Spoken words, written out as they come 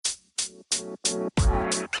What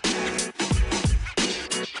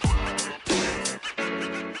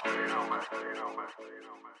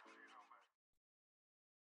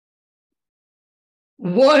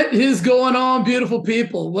is going on, beautiful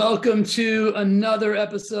people? Welcome to another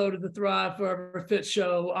episode of the Thrive Forever Fit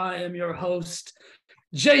Show. I am your host,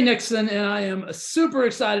 Jay Nixon, and I am super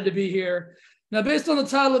excited to be here. Now, based on the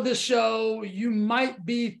title of this show, you might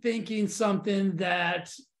be thinking something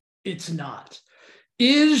that it's not.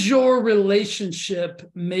 Is your relationship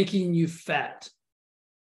making you fat?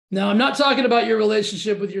 Now, I'm not talking about your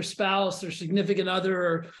relationship with your spouse or significant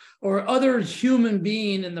other or other human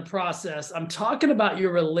being in the process. I'm talking about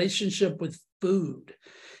your relationship with food.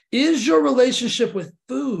 Is your relationship with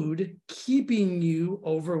food keeping you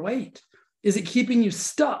overweight? Is it keeping you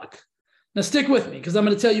stuck? Now, stick with me because I'm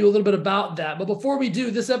going to tell you a little bit about that. But before we do,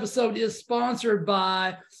 this episode is sponsored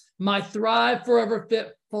by my Thrive Forever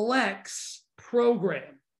Fit Flex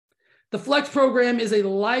program. The Flex program is a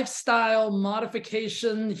lifestyle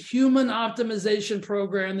modification, human optimization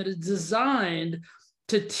program that is designed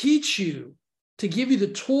to teach you, to give you the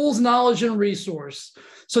tools, knowledge, and resource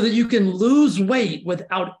so that you can lose weight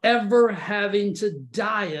without ever having to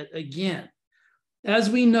diet again.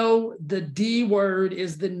 As we know, the D word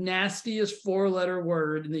is the nastiest four-letter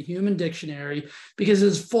word in the human dictionary because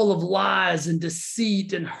it's full of lies and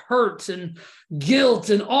deceit and hurt and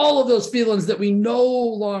guilt and all of those feelings that we no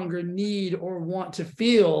longer need or want to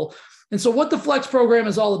feel. And so what the Flex program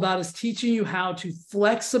is all about is teaching you how to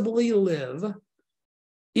flexibly live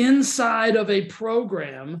inside of a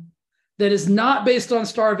program that is not based on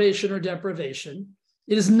starvation or deprivation.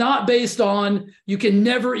 It is not based on you can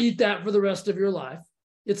never eat that for the rest of your life.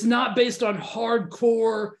 It's not based on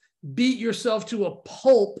hardcore, beat yourself to a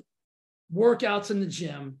pulp workouts in the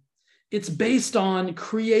gym. It's based on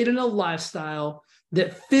creating a lifestyle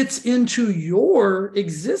that fits into your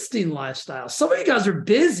existing lifestyle. Some of you guys are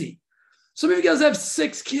busy. Some of you guys have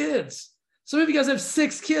 6 kids. Some of you guys have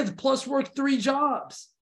 6 kids plus work 3 jobs.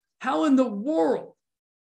 How in the world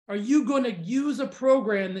are you going to use a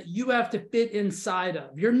program that you have to fit inside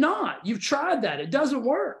of? You're not. You've tried that. It doesn't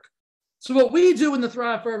work. So what we do in the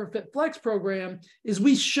Thrive Forever Fit Flex program is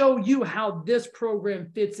we show you how this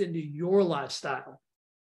program fits into your lifestyle.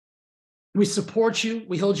 We support you.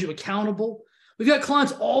 We hold you accountable. We've got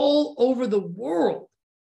clients all over the world,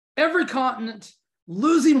 every continent,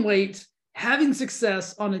 losing weight, having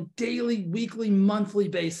success on a daily, weekly, monthly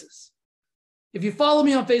basis. If you follow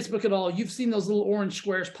me on Facebook at all, you've seen those little orange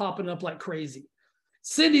squares popping up like crazy.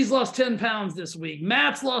 Cindy's lost 10 pounds this week.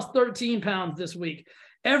 Matt's lost 13 pounds this week.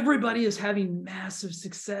 Everybody is having massive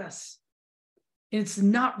success. And it's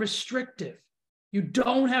not restrictive. You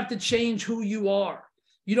don't have to change who you are.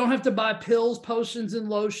 You don't have to buy pills, potions, and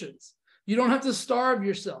lotions. You don't have to starve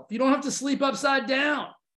yourself. You don't have to sleep upside down.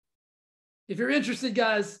 If you're interested,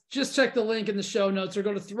 guys, just check the link in the show notes or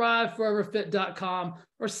go to thriveforeverfit.com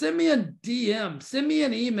or send me a DM, send me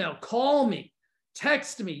an email, call me,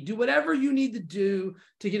 text me, do whatever you need to do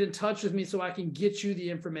to get in touch with me so I can get you the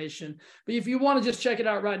information. But if you want to just check it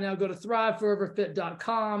out right now, go to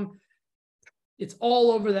thriveforeverfit.com. It's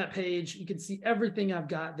all over that page. You can see everything I've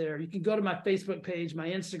got there. You can go to my Facebook page, my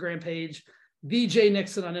Instagram page, VJ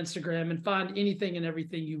Nixon on Instagram, and find anything and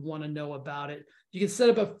everything you want to know about it. You can set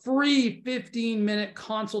up a free 15-minute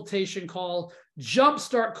consultation call,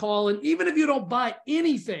 jumpstart call, and even if you don't buy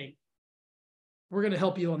anything, we're going to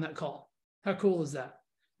help you on that call. How cool is that?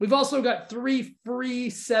 We've also got 3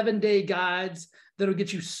 free 7-day guides that'll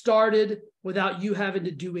get you started without you having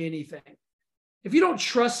to do anything. If you don't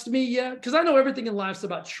trust me yet, because I know everything in life's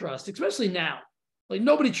about trust, especially now. Like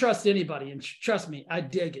nobody trusts anybody, and trust me, I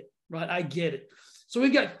dig it, right? I get it. So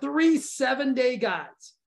we've got 3 7-day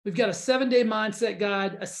guides. We've got a 7-day mindset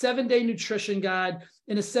guide, a 7-day nutrition guide,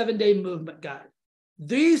 and a 7-day movement guide.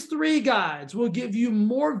 These 3 guides will give you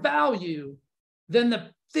more value than the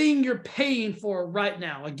thing you're paying for right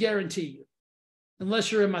now. I guarantee you.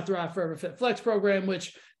 Unless you're in my Thrive Forever Fit Flex program,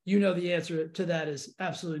 which you know the answer to that is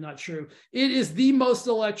absolutely not true. It is the most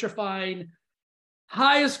electrifying,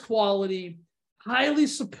 highest quality, highly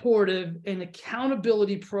supportive and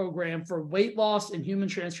accountability program for weight loss and human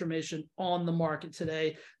transformation on the market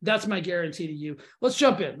today. That's my guarantee to you. Let's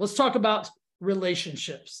jump in. Let's talk about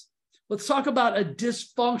relationships. Let's talk about a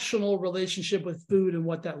dysfunctional relationship with food and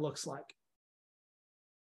what that looks like.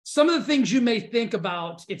 Some of the things you may think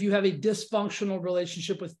about if you have a dysfunctional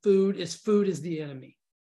relationship with food is the enemy.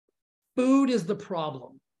 Food is the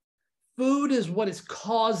problem. Food is what is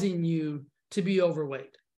causing you to be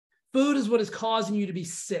overweight. Food is what is causing you to be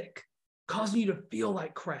sick, causing you to feel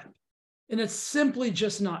like crap. And it's simply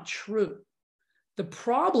just not true. The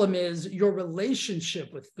problem is your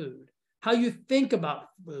relationship with food. how you think about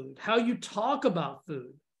food, how you talk about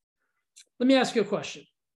food. Let me ask you a question.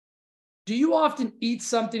 Do you often eat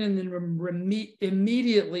something and then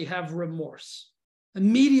immediately have remorse?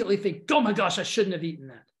 Immediately think, oh my gosh, I shouldn't have eaten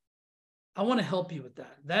that. I want to help you with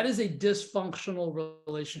that. That is a dysfunctional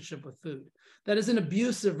relationship with food. That is an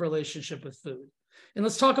abusive relationship with food. And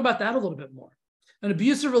let's talk about that a little bit more. An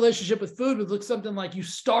abusive relationship with food would look something like you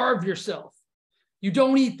starve yourself. You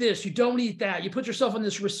don't eat this, you don't eat that. You put yourself on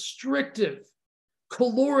this restrictive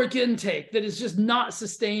caloric intake that is just not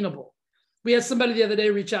sustainable. We had somebody the other day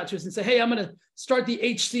reach out to us and say, hey, I'm going to start the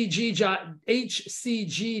HCG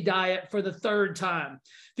diet for the third time.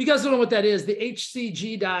 If you guys don't know what that is, the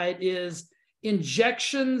HCG diet is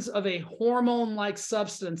injections of a hormone-like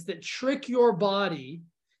substance that trick your body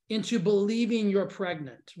into believing you're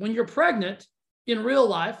pregnant. When you're pregnant, in real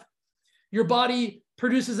life, your body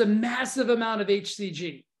produces a massive amount of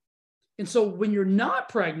HCG. And so when you're not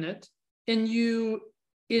pregnant and you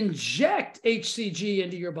inject HCG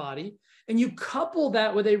into your body, and you couple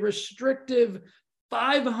that with a restrictive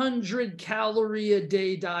 500 calorie a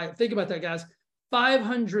day diet. Think about that, guys.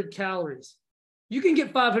 500 calories. You can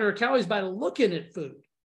get 500 calories by looking at food,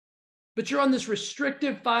 but you're on this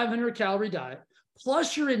restrictive 500 calorie diet.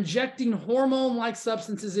 Plus you're injecting hormone-like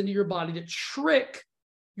substances into your body to trick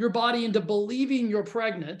your body into believing you're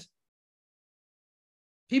pregnant.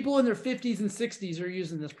 People in their 50s and 60s are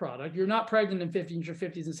using this product. You're not pregnant in your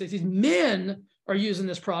 50s and 60s. Men are using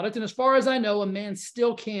this product. And as far as I know, a man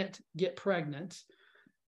still can't get pregnant.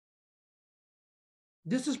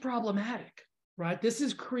 This is problematic, right? This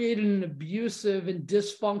is creating an abusive and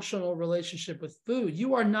dysfunctional relationship with food.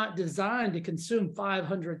 You are not designed to consume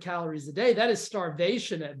 500 calories a day. That is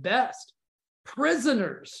starvation at best.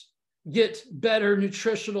 Prisoners get better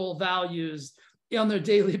nutritional values on their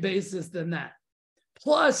daily basis than that.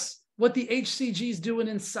 Plus, what the HCG is doing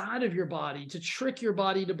inside of your body to trick your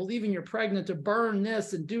body to believing you're pregnant, to burn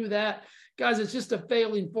this and do that. Guys, it's just a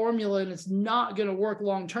failing formula and it's not going to work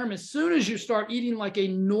long term. As soon as you start eating like a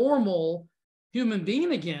normal human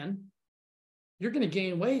being again, you're going to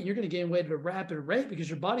gain weight. You're going to gain weight at a rapid rate because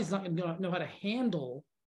your body's not going to know how to handle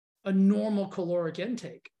a normal caloric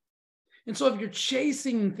intake. And so if you're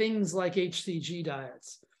chasing things like HCG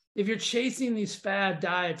diets, if you're chasing these fad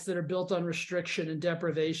diets that are built on restriction and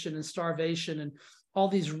deprivation and starvation and all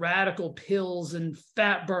these radical pills and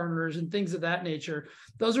fat burners and things of that nature,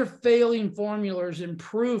 those are failing formulas and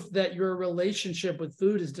proof that your relationship with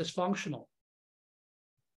food is dysfunctional.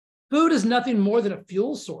 Food is nothing more than a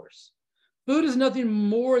fuel source. Food is nothing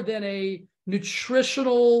more than a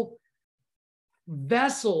nutritional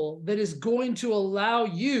vessel that is going to allow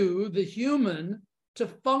you, the human, to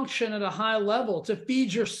function at a high level, to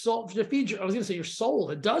feed your soul, I was going to say your soul.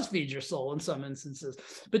 It does feed your soul in some instances,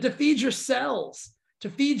 but to feed your cells, to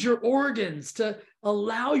feed your organs, to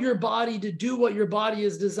allow your body to do what your body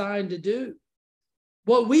is designed to do.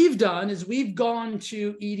 What we've done is we've gone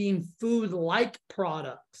to eating food-like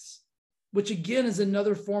products, which again is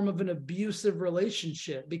another form of an abusive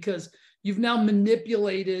relationship because you've now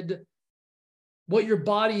manipulated what your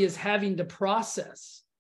body is having to process.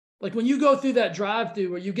 Like when you go through that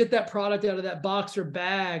drive-through or you get that product out of that box or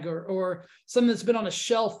bag or something that's been on a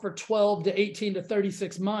shelf for 12 to 18 to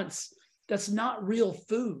 36 months, that's not real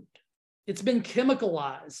food. It's been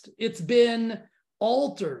chemicalized. It's been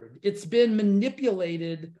altered. It's been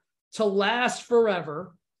manipulated to last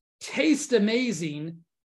forever, taste amazing,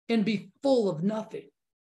 and be full of nothing.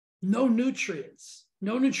 No nutrients,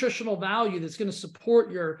 no nutritional value that's going to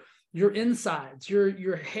support your insides,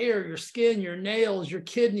 your hair, your skin, your nails, your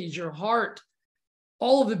kidneys, your heart,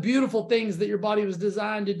 all of the beautiful things that your body was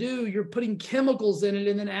designed to do. You're putting chemicals in it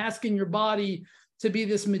and then asking your body to be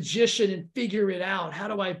this magician and figure it out. How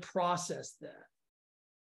do I process that?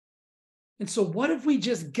 And so what if we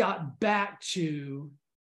just got back to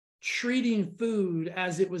treating food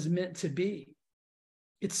as it was meant to be?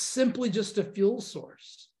 It's simply just a fuel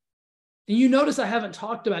source. And you notice I haven't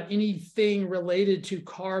talked about anything related to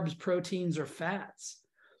carbs, proteins, or fats,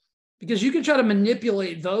 because you can try to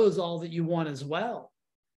manipulate those all that you want as well.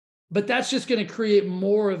 But that's just going to create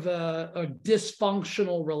more of a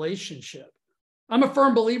dysfunctional relationship. I'm a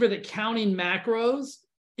firm believer that counting macros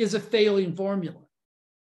is a failing formula.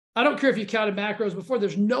 I don't care if you counted macros before.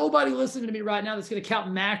 There's nobody listening to me right now that's going to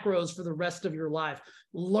count macros for the rest of your life.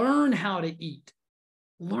 Learn how to eat.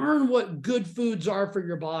 Learn what good foods are for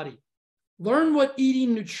your body. Learn what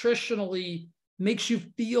eating nutritionally makes you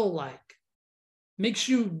feel like, makes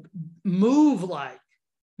you move like,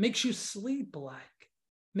 makes you sleep like,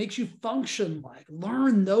 makes you function like.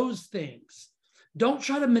 Learn those things. Don't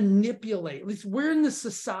try to manipulate. At least we're in the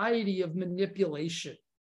society of manipulation.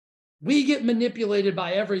 We get manipulated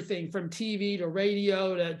by everything from TV to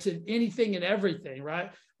radio to anything and everything,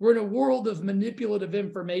 right? We're in a world of manipulative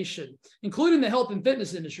information, including the health and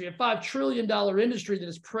fitness industry, a $5 trillion industry that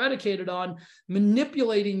is predicated on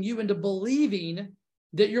manipulating you into believing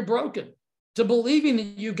that you're broken, to believing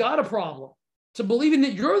that you got a problem, to believing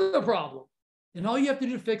that you're the problem. And all you have to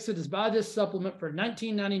do to fix it is buy this supplement for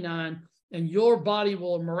 $19.99, and your body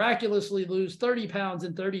will miraculously lose 30 pounds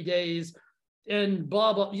in 30 days and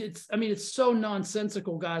blah, blah. It's so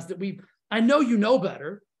nonsensical, guys, that I know you know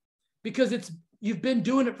better, because you've been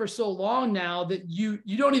doing it for so long now that you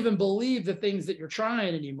don't even believe the things that you're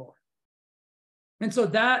trying anymore. And so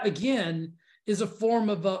that, again, is a form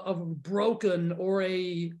of a broken or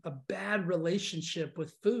a bad relationship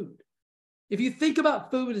with food. If you think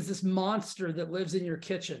about food as this monster that lives in your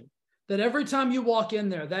kitchen, that every time you walk in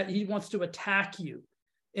there, that he wants to attack you,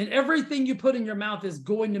 and everything you put in your mouth is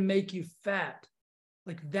going to make you fat.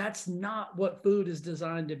 Like, that's not what food is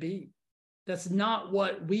designed to be. That's not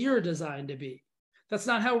what we are designed to be. That's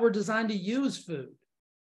not how we're designed to use food.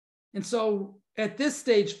 And so at this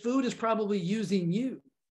stage, food is probably using you.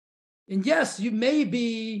 And yes, you may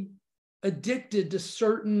be addicted to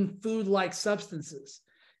certain food-like substances.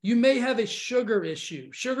 You may have a sugar issue.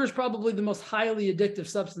 Sugar is probably the most highly addictive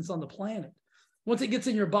substance on the planet. Once it gets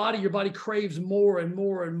in your body craves more and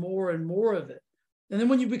more and more and more of it. And then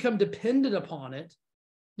when you become dependent upon it,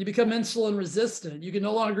 you become insulin resistant. You can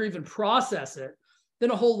no longer even process it. Then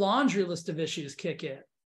a whole laundry list of issues kick in.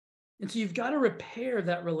 And so you've got to repair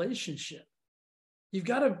that relationship. You've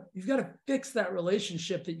got to fix that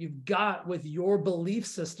relationship that you've got with your belief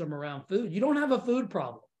system around food. You don't have a food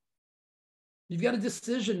problem. You've got a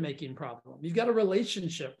decision-making problem. You've got a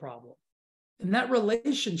relationship problem. And that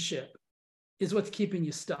relationship is what's keeping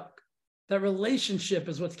you stuck. That relationship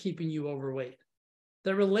is what's keeping you overweight.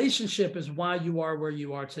 That relationship is why you are where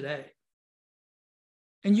you are today.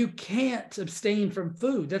 And you can't abstain from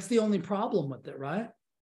food. That's the only problem with it, right?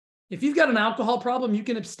 If you've got an alcohol problem, you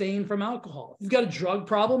can abstain from alcohol. If you've got a drug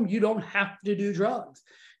problem, you don't have to do drugs.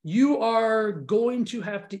 You are going to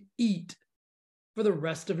have to eat for the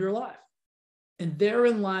rest of your life. And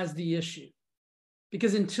therein lies the issue.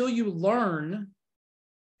 Because until you learn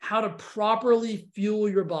how to properly fuel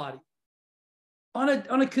your body on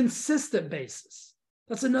a consistent basis,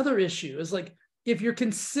 that's another issue. Is like, if you're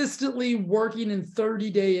consistently working in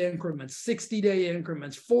 30-day increments, 60-day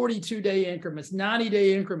increments, 42-day increments,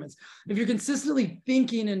 90-day increments, if you're consistently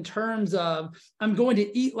thinking in terms of, I'm going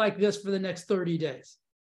to eat like this for the next 30 days,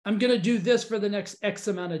 I'm going to do this for the next X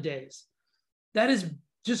amount of days, that is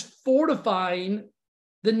just fortifying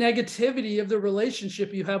the negativity of the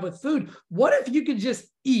relationship you have with food. What if you could just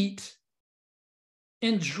eat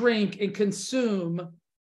and drink and consume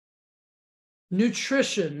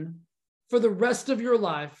nutrition for the rest of your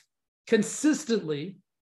life consistently,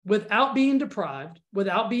 without being deprived,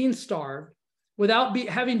 without being starved, without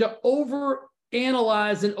having to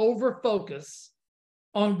overanalyze and overfocus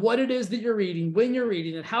on what it is that you're eating, when you're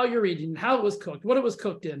eating it, how you're eating, how it was cooked, what it was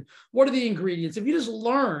cooked in, what are the ingredients. If you just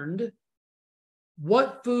learned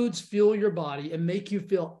what foods fuel your body and make you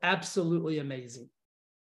feel absolutely amazing,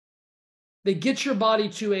 they get your body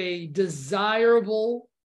to a desirable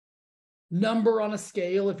number on a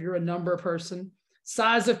scale if you're a number person,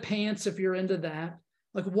 size of pants if you're into that,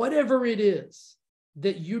 like whatever it is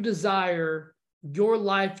that you desire your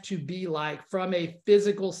life to be like from a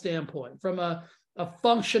physical standpoint, from a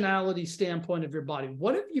functionality standpoint of your body.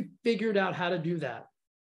 What if you figured out how to do that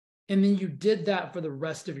and then you did that for the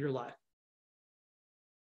rest of your life?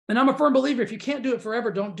 And I'm a firm believer, if you can't do it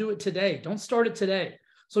forever, don't do it today. Don't start it today.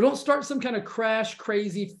 So don't start some kind of crash,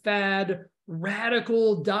 crazy, fad,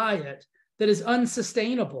 radical diet that is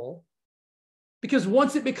unsustainable, because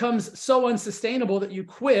once it becomes so unsustainable that you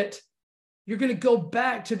quit, you're going to go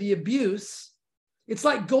back to the abuse. It's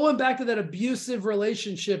like going back to that abusive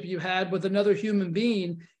relationship you had with another human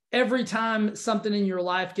being every time something in your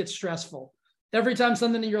life gets stressful, every time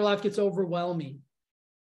something in your life gets overwhelming.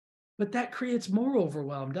 But that creates more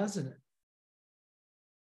overwhelm, doesn't it?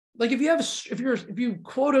 Like if you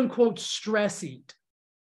quote unquote stress eat,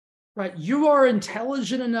 right? You are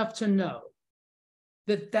intelligent enough to know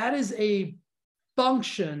that that is a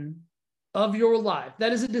function of your life.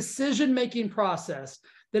 That is a decision-making process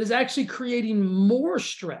that is actually creating more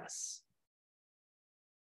stress.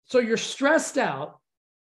 So you're stressed out,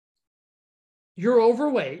 you're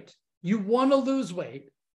overweight, you want to lose weight,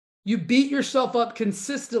 you beat yourself up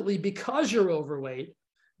consistently because you're overweight,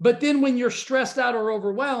 but then when you're stressed out or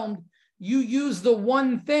overwhelmed, you use the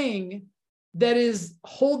one thing that is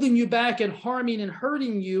holding you back and harming and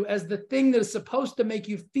hurting you as the thing that is supposed to make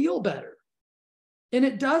you feel better. And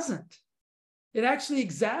it doesn't. It actually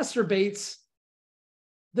exacerbates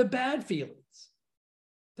the bad feelings.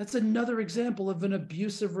 That's another example of an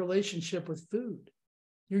abusive relationship with food.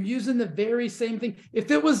 You're using the very same thing. If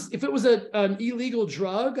it was an illegal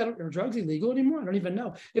drug, are drugs illegal anymore? I don't even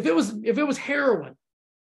know. If it was heroin,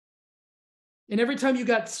 and every time you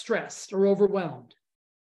got stressed or overwhelmed,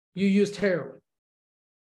 you used heroin,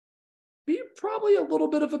 be probably a little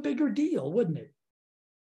bit of a bigger deal, wouldn't it?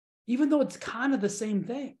 Even though it's kind of the same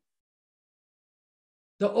thing.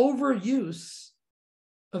 The overuse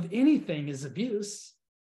of anything is abuse,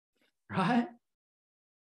 right?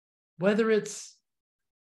 Whether it's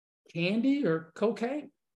candy or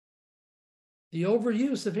cocaine, the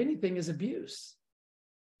overuse of anything is abuse.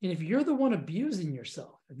 And if you're the one abusing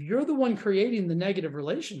yourself, if you're the one creating the negative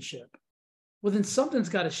relationship, well, then something's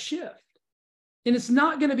got to shift. And it's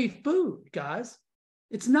not going to be food, guys.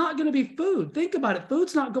 It's not going to be food. Think about it.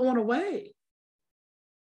 Food's not going away.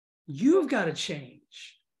 You've got to change.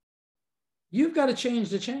 You've got to change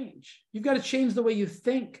the change. You've got to change the way you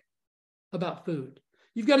think about food.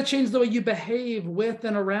 You've got to change the way you behave with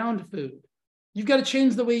and around food. You've got to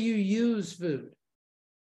change the way you use food.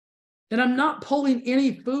 And I'm not pulling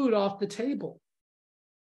any food off the table.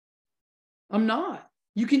 I'm not.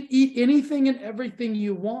 You can eat anything and everything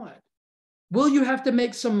you want. Will you have to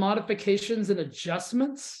make some modifications and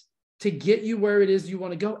adjustments to get you where it is you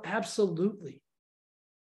want to go? Absolutely.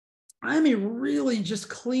 I'm a really just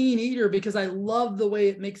clean eater because I love the way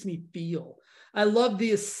it makes me feel. I love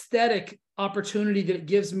the aesthetic opportunity that it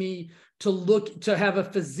gives me to have a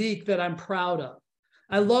physique that I'm proud of.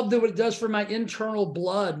 I love what it does for my internal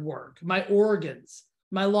blood work, my organs,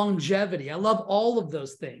 my longevity. I love all of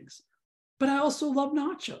those things. But I also love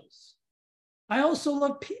nachos. I also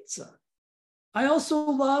love pizza. I also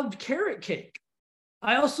love carrot cake.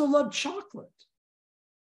 I also love chocolate.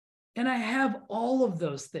 And I have all of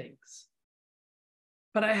those things.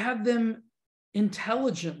 But I have them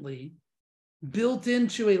intelligently built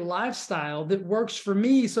into a lifestyle that works for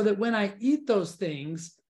me so that when I eat those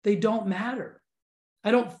things, they don't matter.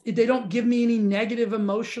 They don't give me any negative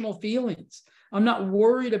emotional feelings. I'm not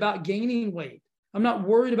worried about gaining weight. I'm not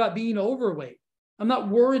worried about being overweight. I'm not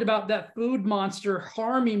worried about that food monster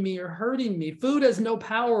harming me or hurting me. Food has no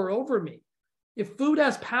power over me. If food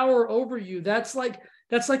has power over you, that's like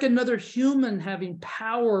another human having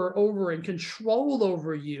power over and control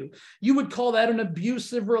over you. You would call that an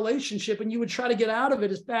abusive relationship, and you would try to get out of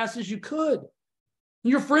it as fast as you could.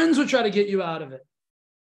 Your friends would try to get you out of it.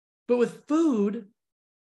 But with food,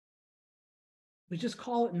 we just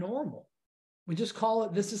call it normal. We just call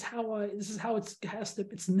it, this is how it has to,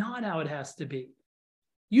 it's not how it has to be.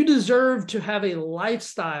 You deserve to have a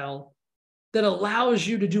lifestyle that allows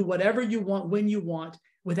you to do whatever you want, when you want,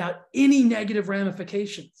 without any negative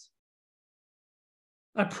ramifications.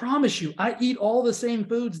 I promise you, I eat all the same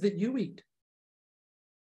foods that you eat.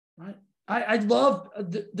 Right? I love,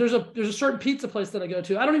 there's a certain pizza place that I go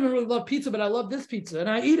to. I don't even really love pizza, but I love this pizza and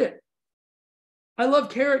I eat it. I love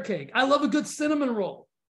carrot cake. I love a good cinnamon roll.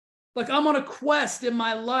 Like I'm on a quest in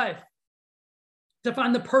my life to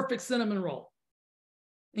find the perfect cinnamon roll.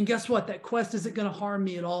 And guess what? That quest isn't going to harm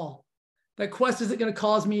me at all. That quest isn't going to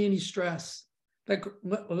cause me any stress.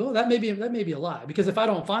 That may be a lie, because if I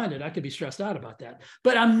don't find it, I could be stressed out about that.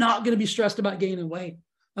 But I'm not going to be stressed about gaining weight.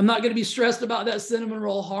 I'm not going to be stressed about that cinnamon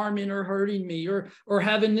roll harming or hurting me or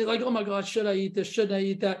having like, oh my God, should I eat this? Shouldn't I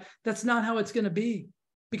eat that? That's not how it's going to be,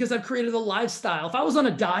 because I've created a lifestyle. If I was on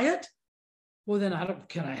a diet, well, then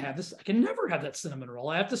can I have this? I can never have that cinnamon roll.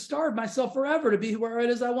 I have to starve myself forever to be where it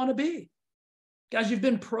is I want to be. Guys, you've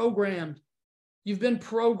been programmed. You've been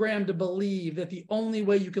programmed to believe that the only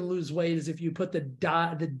way you can lose weight is if you put the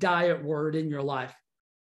diet word in your life.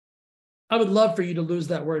 I would love for you to lose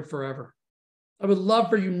that word forever. I would love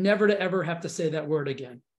for you never to ever have to say that word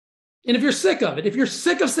again. And if you're sick of it, if you're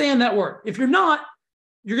sick of saying that word, if you're not,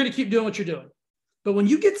 you're going to keep doing what you're doing. But when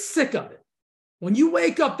you get sick of it, when you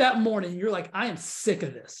wake up that morning, you're like, I am sick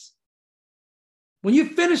of this. When you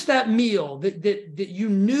finish that meal that you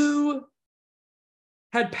knew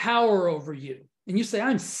had power over you, and you say,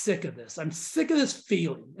 I'm sick of this. I'm sick of this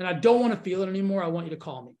feeling, and I don't want to feel it anymore. I want you to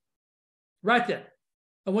call me right then.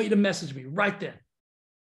 I want you to message me right then.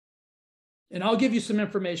 And I'll give you some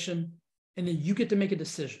information, and then you get to make a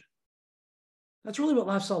decision. That's really what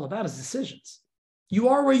life's all about, is decisions. You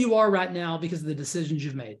are where you are right now because of the decisions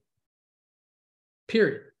you've made.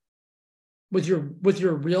 Period. With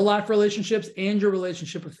your real life relationships and your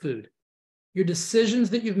relationship with food. Your decisions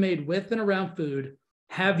that you've made with and around food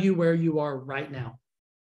have you where you are right now.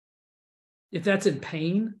 If that's in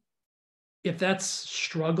pain, if that's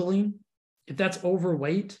struggling, if that's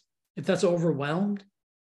overweight, if that's overwhelmed,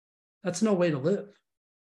 that's no way to live.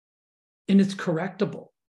 And it's correctable.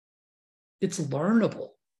 It's learnable.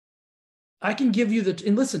 I can give you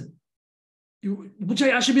and listen,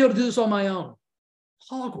 Jay, I should be able to do this on my own.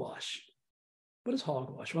 Hogwash. What is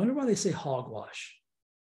hogwash? I wonder why they say hogwash.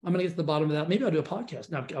 I'm going to get to the bottom of that. Maybe I'll do a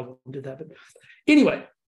podcast. No, I won't do that. But anyway,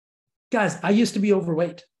 guys, I used to be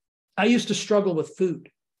overweight. I used to struggle with food.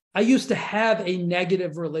 I used to have a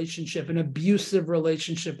negative relationship, an abusive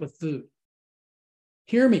relationship with food.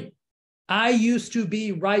 Hear me. I used to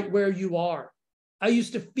be right where you are. I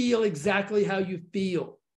used to feel exactly how you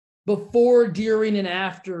feel before, during, and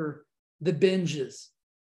after the binges,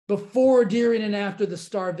 before, during, and after the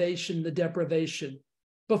starvation, the deprivation,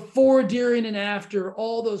 before, during, and after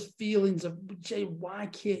all those feelings of, Jay, why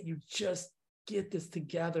can't you just get this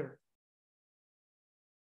together?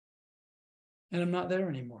 And I'm not there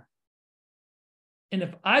anymore. And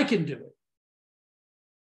if I can do it,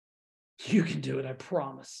 you can do it, I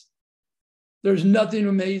promise. There's nothing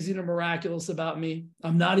amazing or miraculous about me.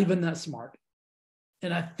 I'm not even that smart.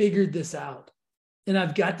 And I figured this out. And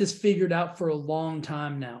I've got this figured out for a long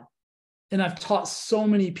time now. And I've taught so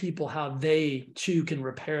many people how they too can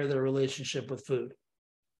repair their relationship with food.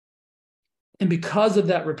 And because of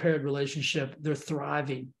that repaired relationship, they're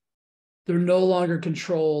thriving. They're no longer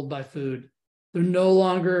controlled by food. They're no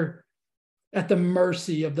longer at the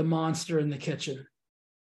mercy of the monster in the kitchen.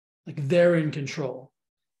 Like, they're in control.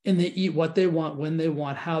 And they eat what they want, when they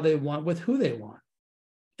want, how they want, with who they want.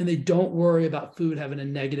 And they don't worry about food having a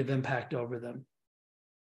negative impact over them.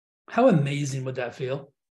 How amazing would that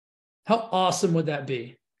feel? How awesome would that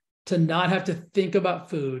be to not have to think about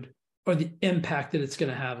food or the impact that it's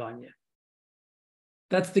going to have on you?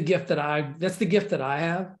 That's the gift that I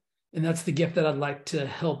have. And that's the gift that I'd like to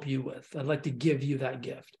help you with. I'd like to give you that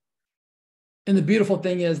gift. And the beautiful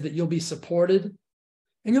thing is that you'll be supported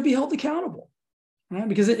and you'll be held accountable. Right?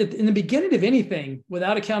 Because in the beginning of anything,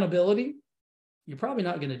 without accountability, you're probably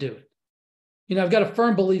not going to do it. You know, I've got a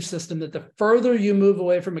firm belief system that the further you move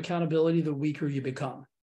away from accountability, the weaker you become,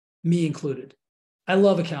 me included. I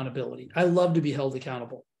love accountability. I love to be held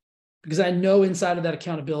accountable because I know inside of that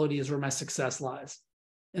accountability is where my success lies.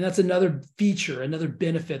 And that's another feature, another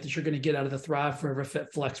benefit that you're going to get out of the Thrive Forever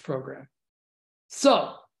Fit Flex program.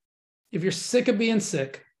 So if you're sick of being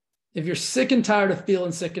sick, if you're sick and tired of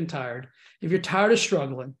feeling sick and tired, if you're tired of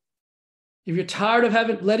struggling, if you're tired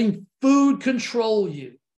of letting food control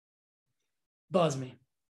you, buzz me,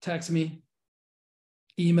 text me,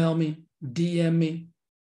 email me, DM me,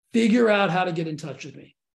 figure out how to get in touch with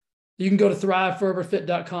me. You can go to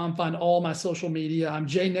thriveforeverfit.com, find all my social media. I'm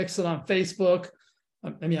Jay Nixon on Facebook.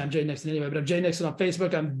 I'm Jay Nixon anyway, but I'm Jay Nixon on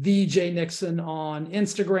Facebook. I'm the Jay Nixon on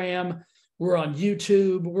Instagram. We're on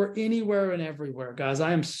YouTube. We're anywhere and everywhere, guys.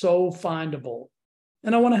 I am so findable,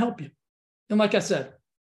 and I want to help you. And like I said,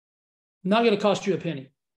 not going to cost you a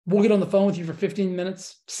penny. We'll get on the phone with you for 15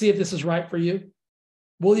 minutes, see if this is right for you.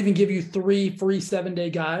 We'll even give you 3 free 7-day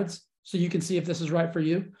guides so you can see if this is right for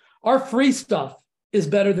you. Our free stuff is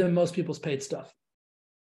better than most people's paid stuff.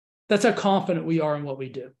 That's how confident we are in what we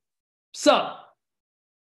do. So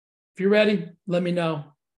if you're ready, let me know.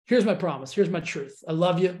 Here's my promise. Here's my truth. I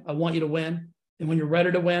love you. I want you to win. And when you're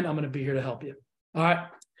ready to win, I'm going to be here to help you. All right.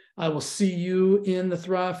 I will see you in the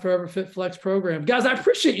Thrive Forever Fit Flex program. Guys, I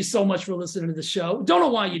appreciate you so much for listening to the show. Don't know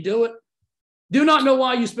why you do it. Do not know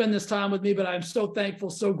why you spend this time with me, but I'm so thankful,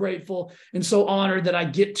 so grateful, and so honored that I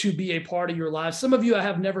get to be a part of your lives. Some of you I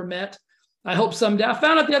have never met. I hope someday. I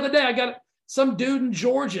found out the other day, I got some dude in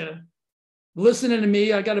Georgia listening to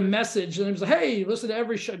me. I got a message and he was like, hey, listen to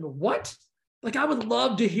every show. I go, what? Like, I would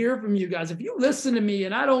love to hear from you guys. If you listen to me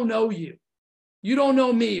and I don't know you, you don't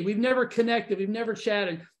know me, we've never connected, we've never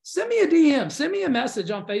chatted, send me a DM, send me a message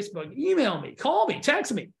on Facebook, email me, call me,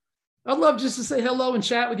 text me. I'd love just to say hello and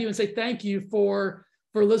chat with you and say thank you for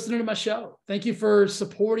listening to my show. Thank you for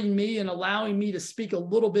supporting me and allowing me to speak a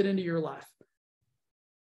little bit into your life.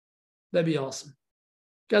 That'd be awesome.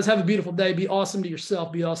 Guys, have a beautiful day. Be awesome to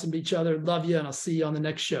yourself. Be awesome to each other. Love you, and I'll see you on the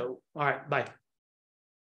next show. All right, bye.